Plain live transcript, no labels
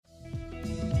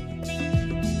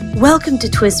Welcome to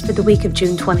Twist for the week of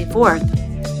June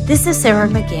 24th. This is Sarah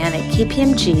McGann at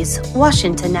KPMG's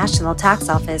Washington National Tax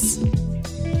Office.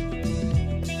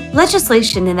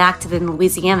 Legislation enacted in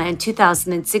Louisiana in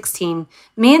 2016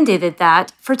 mandated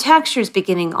that, for tax years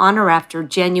beginning on or after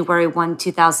January 1,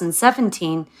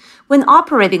 2017, when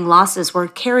operating losses were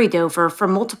carried over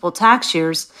from multiple tax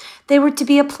years, they were to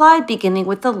be applied beginning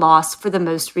with the loss for the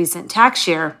most recent tax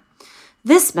year.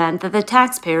 This meant that the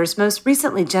taxpayer's most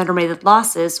recently generated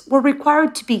losses were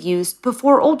required to be used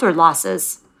before older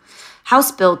losses.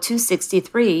 House Bill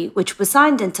 263, which was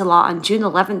signed into law on June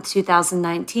 11,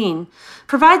 2019,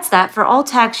 provides that for all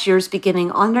tax years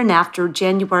beginning on and after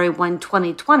January 1,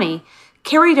 2020,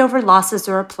 carried over losses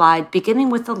are applied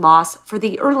beginning with the loss for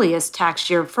the earliest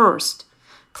tax year first.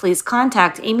 Please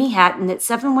contact Amy Hatton at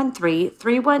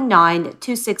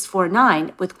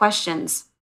 713-319-2649 with questions.